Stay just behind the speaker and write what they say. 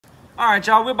All right,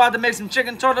 y'all, we're about to make some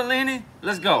chicken tortellini.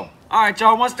 Let's go. All right,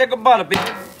 y'all, 1 stick of butter,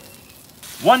 baby.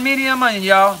 1 medium onion,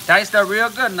 y'all. Dice that real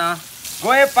good now.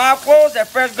 Go ahead, 5 cloves, that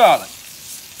fresh garlic.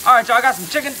 All right, y'all, I got some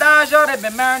chicken thighs, y'all. They've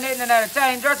been marinating in that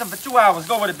Italian dressing for 2 hours.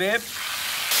 Go with it, babe.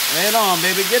 Right on,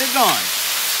 baby. Get it going.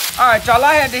 All right, y'all,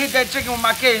 I had to hit that chicken with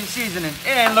my Cajun seasoning.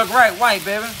 It ain't look right white,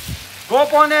 baby. Go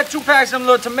up on that 2 packs of them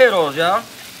little tomatoes, y'all.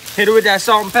 Hit it with that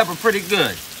salt and pepper pretty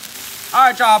good. All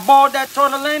right, y'all, boiled that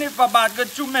tortellini for about a good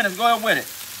 2 minutes. Go ahead with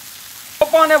it. Go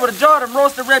up on there with a jar of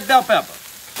roasted red bell pepper.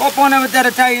 Go up on there with that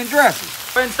Italian dressing.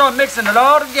 Go ahead and start mixing it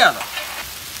all together.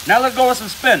 Now let's go with some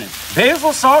spinach.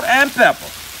 Basil, salt, and pepper.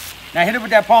 Now hit it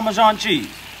with that Parmesan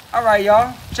cheese. All right,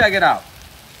 y'all, check it out.